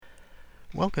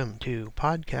Welcome to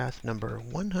podcast number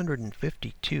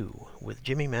 152 with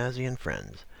Jimmy Mazzy and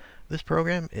Friends. This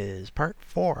program is part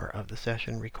 4 of the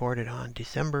session recorded on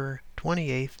December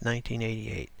 28,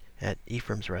 1988 at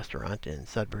Ephraim's Restaurant in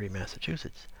Sudbury,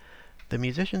 Massachusetts. The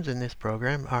musicians in this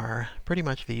program are pretty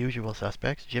much the usual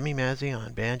suspects: Jimmy Mazzy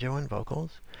on banjo and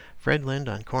vocals, Fred Lind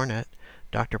on cornet,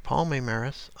 Dr. Paul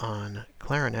Maymaris on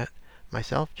clarinet,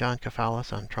 myself, John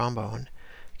Kafalis, on trombone,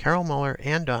 Carol Muller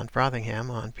and Don Frothingham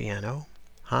on piano,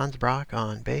 Hans Brock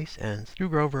on bass, and Stu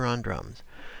Grover on drums.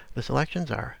 The selections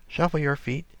are Shuffle Your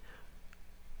Feet,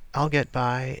 I'll Get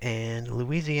By, and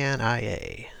Louisiana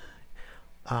IA.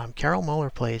 Carol Muller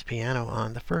plays piano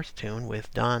on the first tune,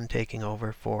 with Don taking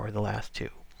over for the last two.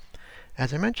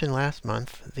 As I mentioned last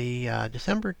month, the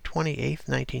December 28,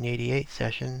 1988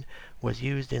 session was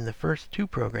used in the first two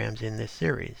programs in this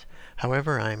series.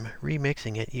 However, I'm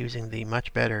remixing it using the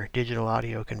much better digital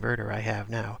audio converter I have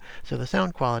now, so the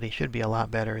sound quality should be a lot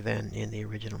better than in the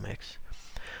original mix.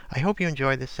 I hope you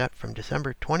enjoy this set from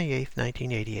December 28,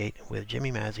 1988 with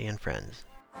Jimmy Mazzy and Friends.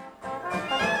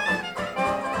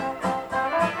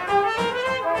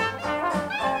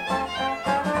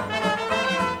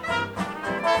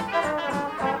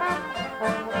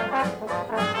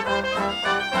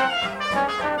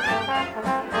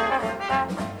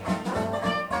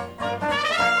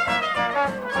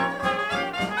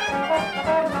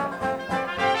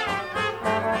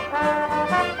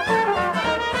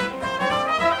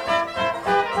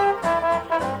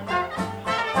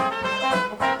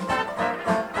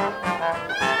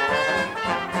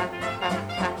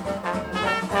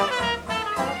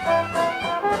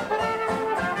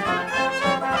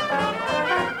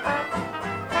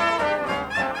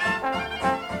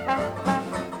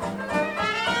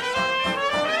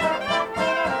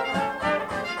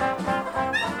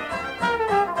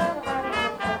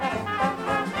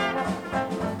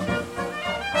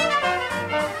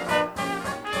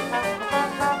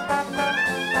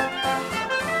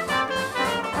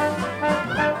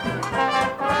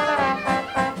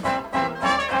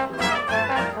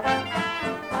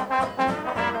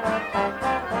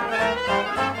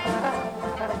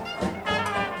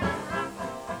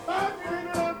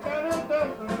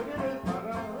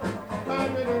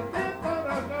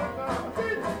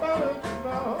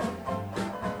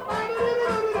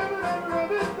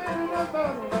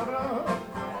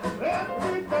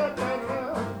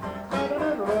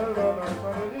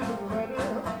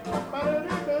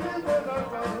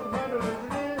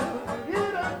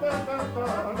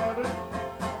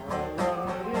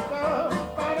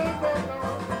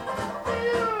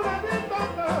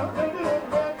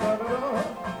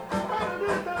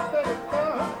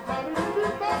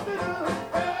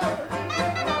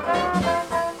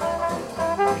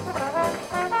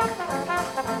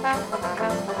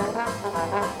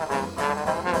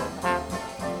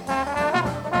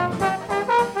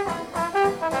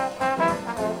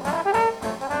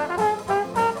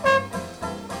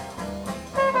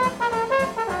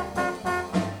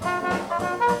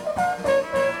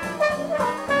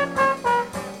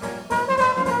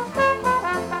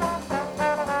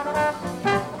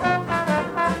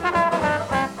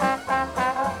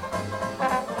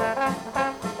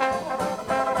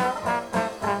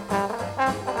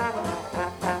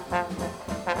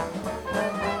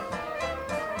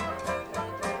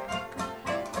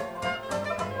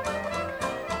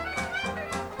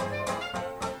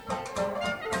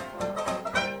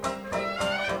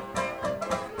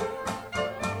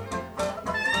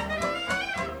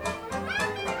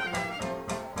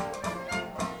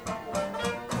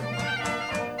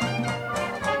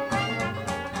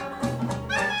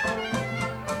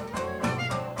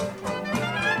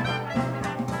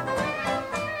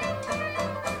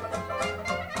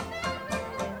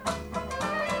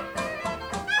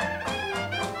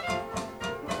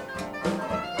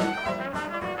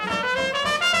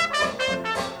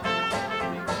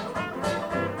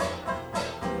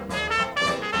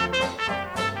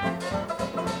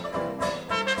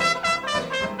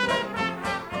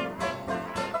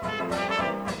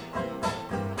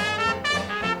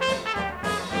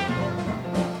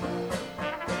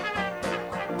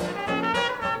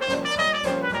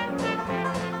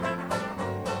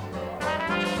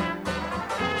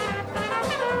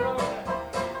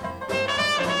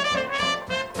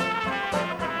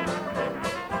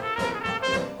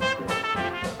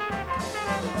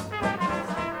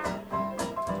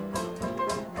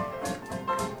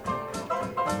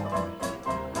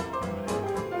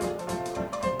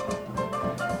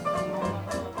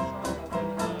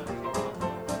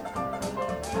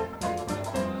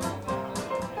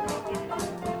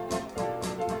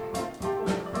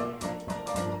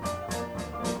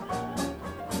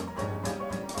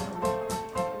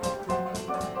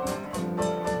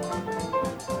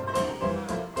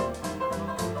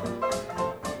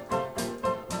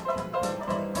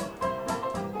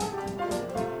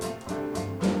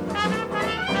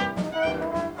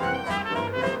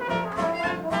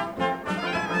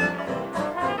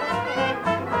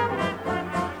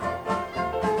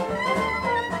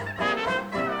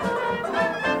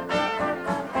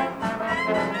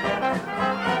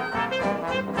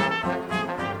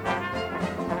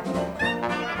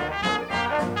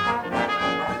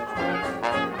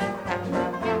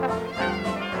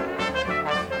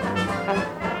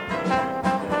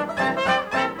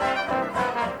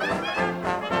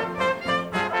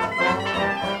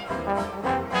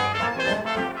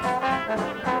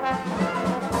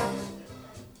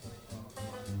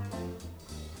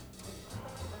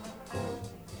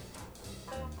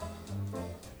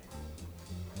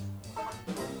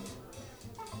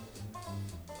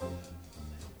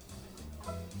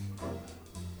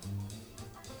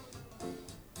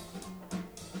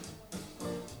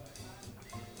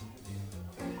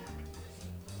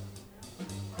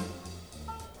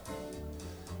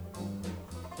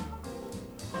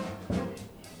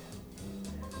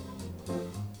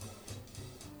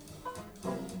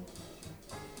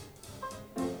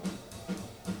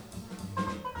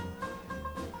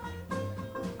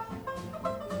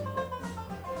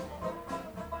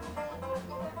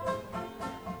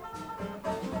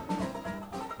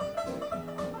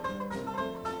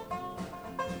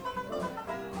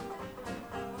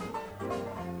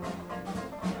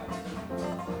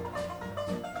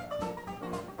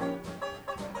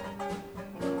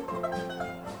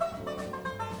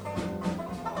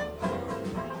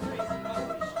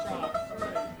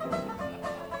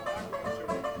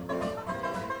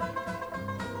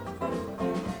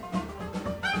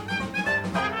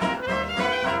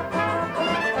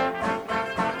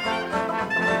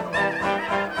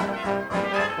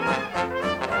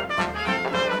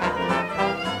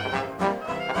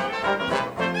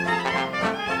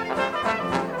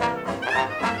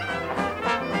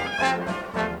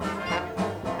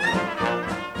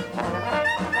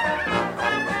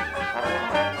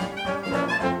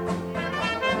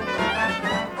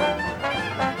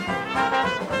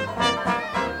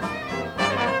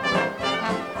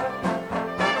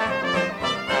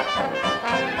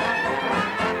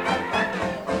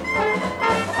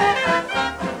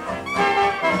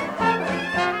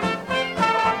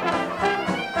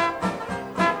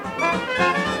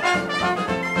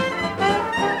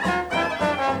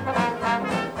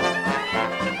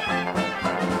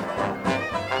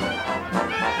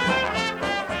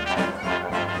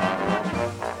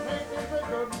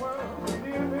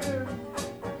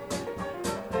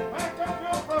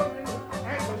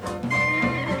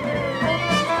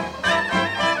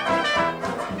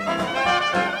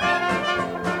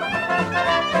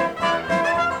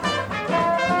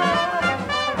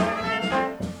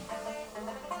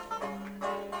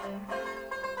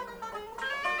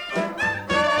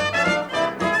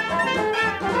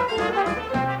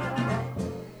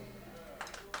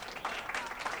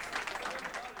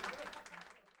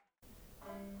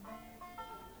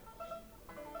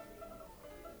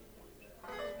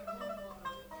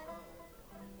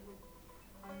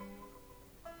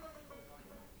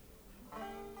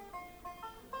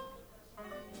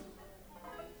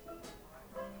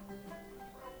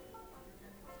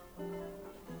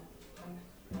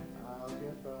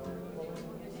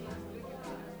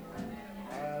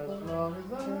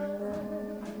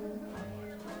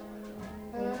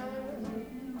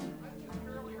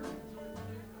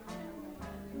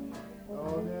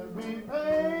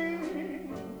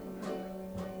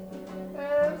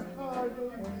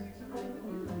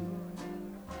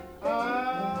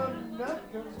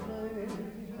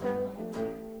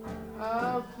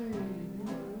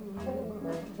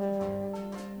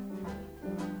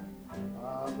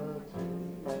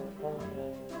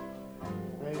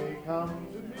 come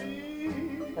to me.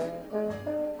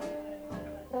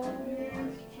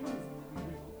 It's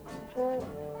true,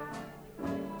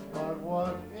 but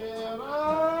what can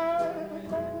I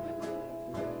do?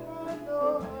 I know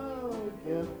I'll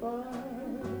get by,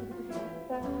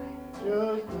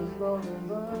 just as long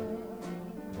as I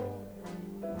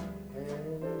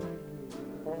can.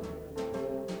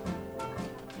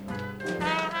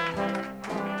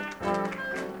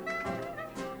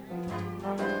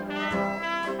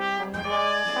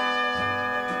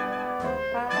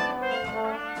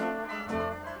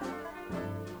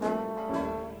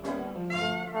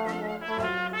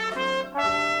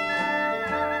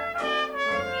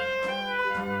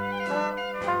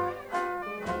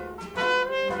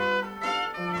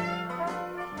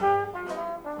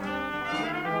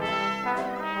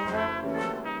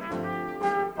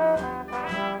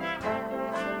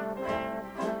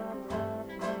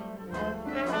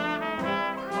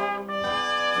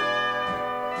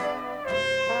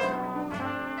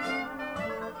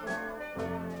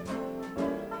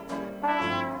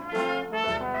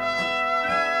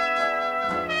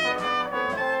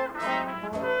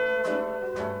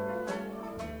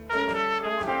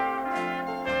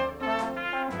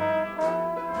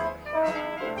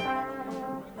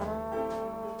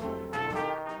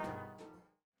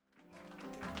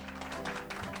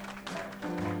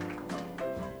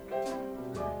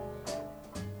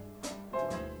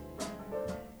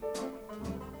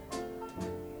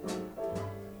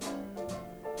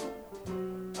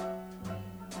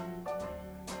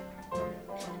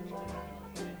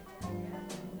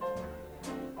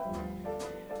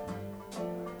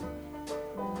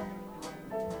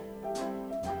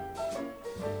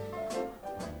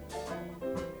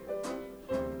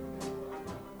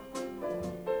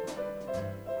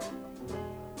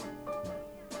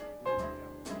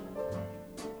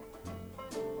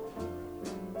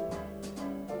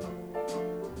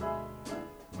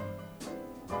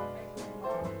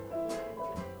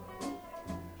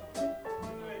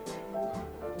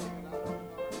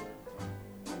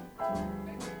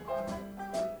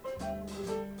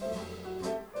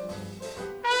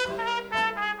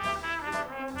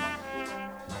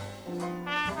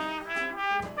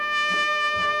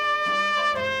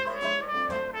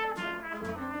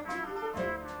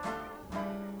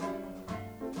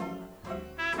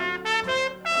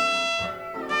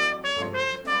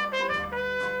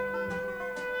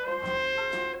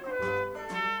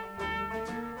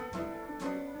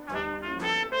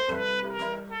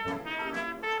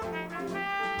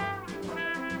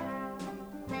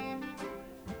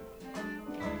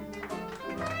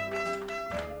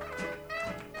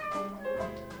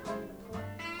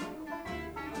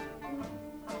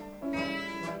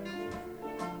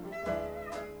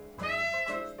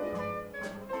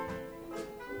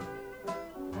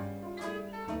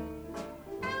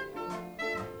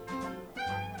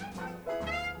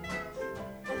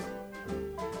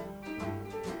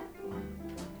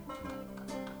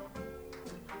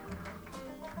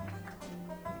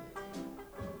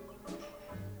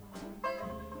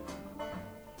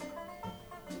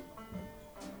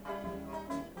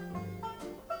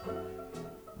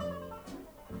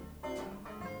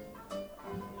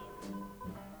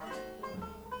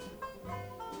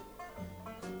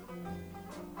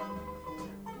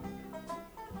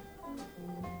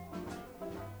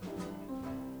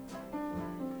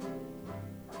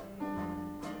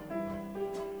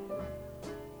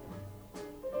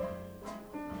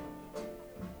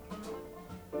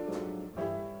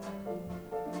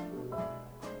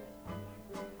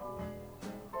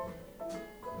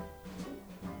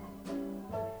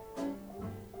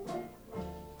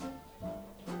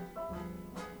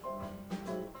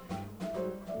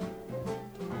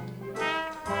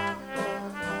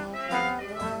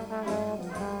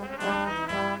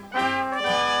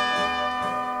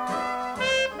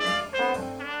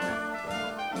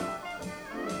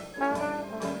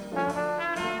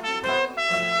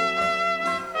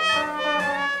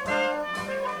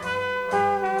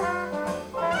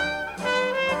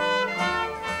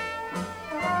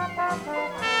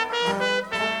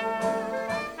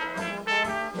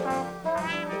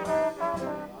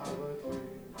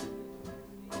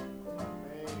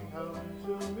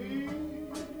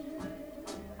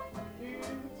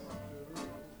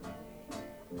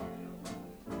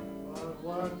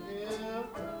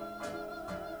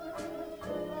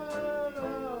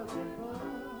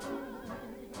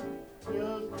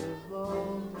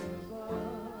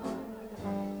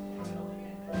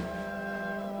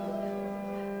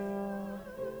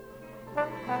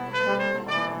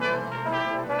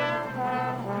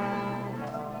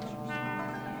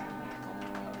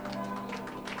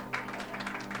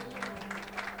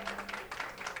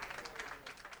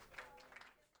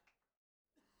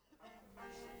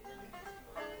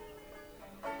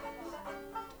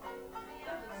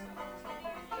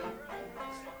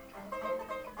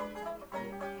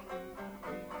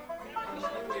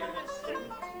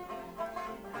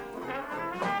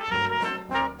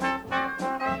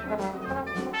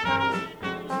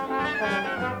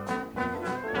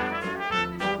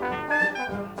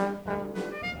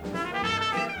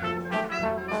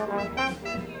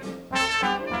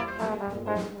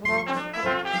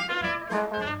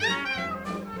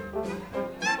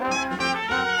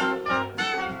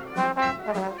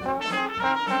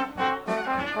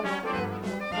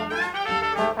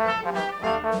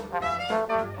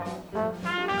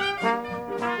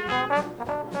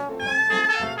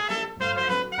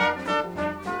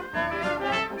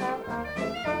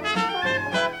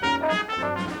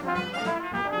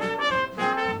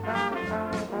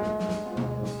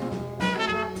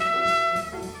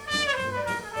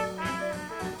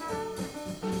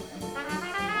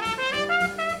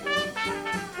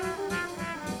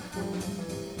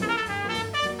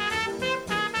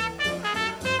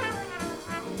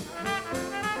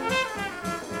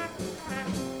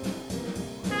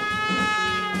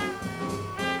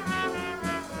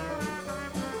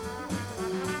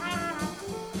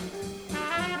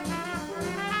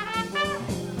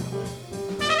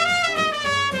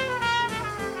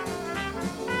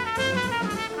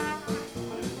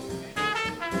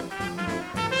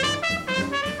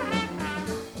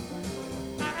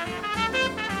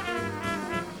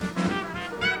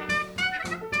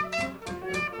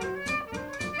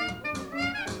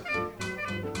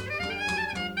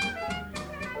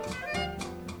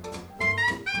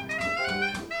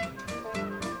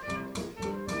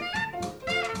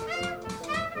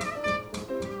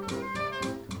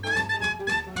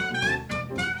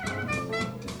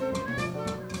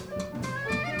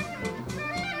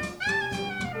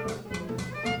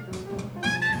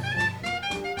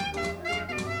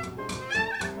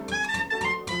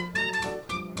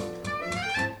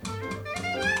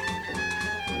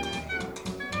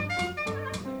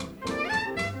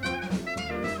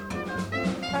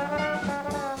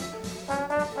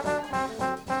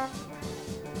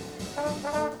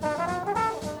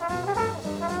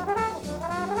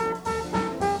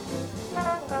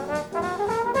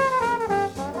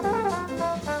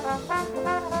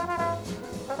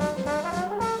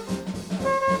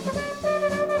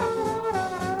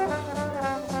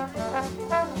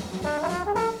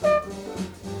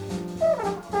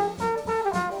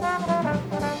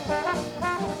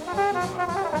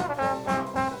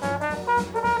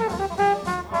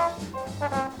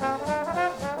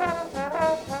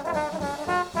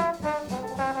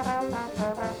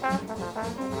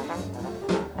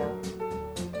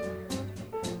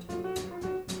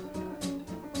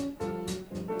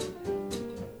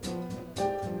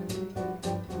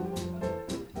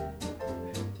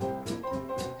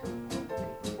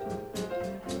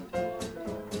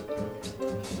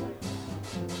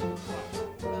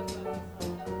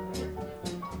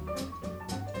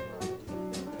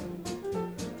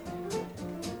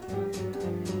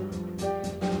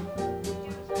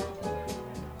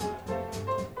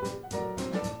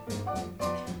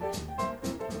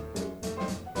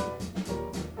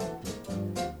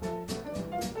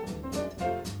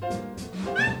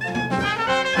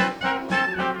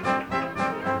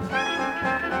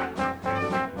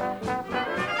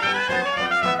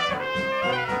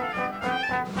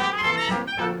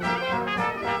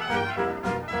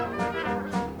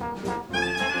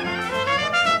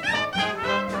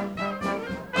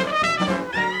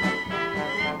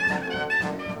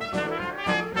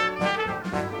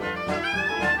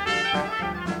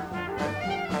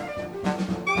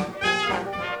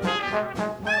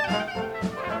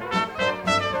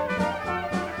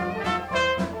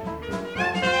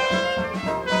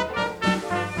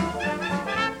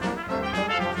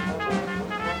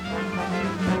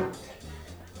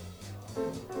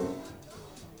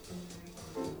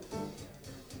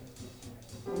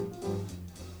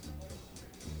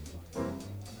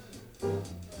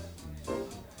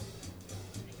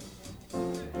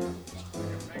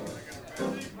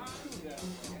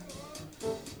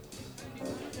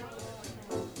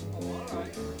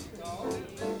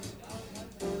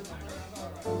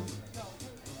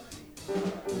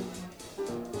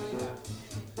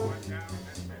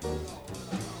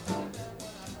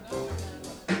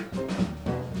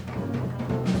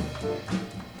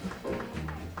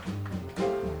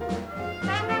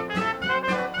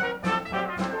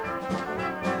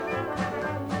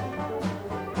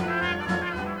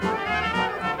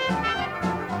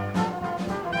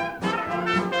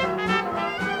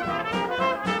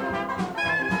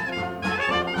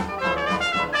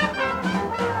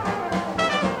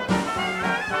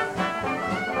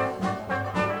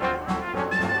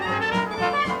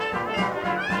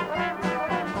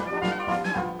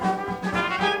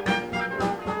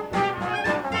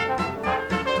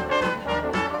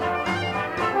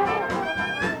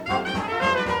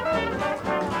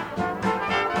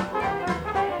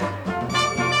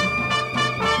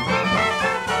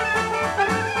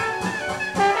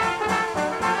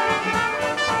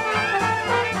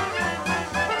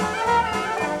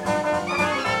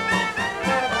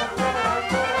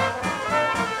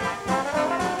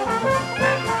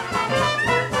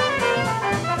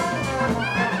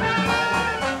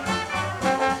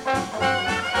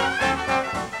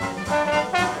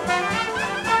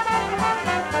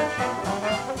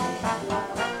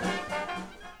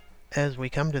 As we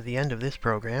come to the end of this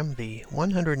program, the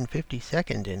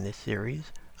 152nd in this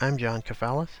series, I'm John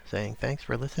Kafalis, saying thanks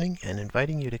for listening and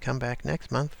inviting you to come back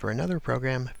next month for another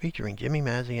program featuring Jimmy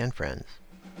Mazzy and friends.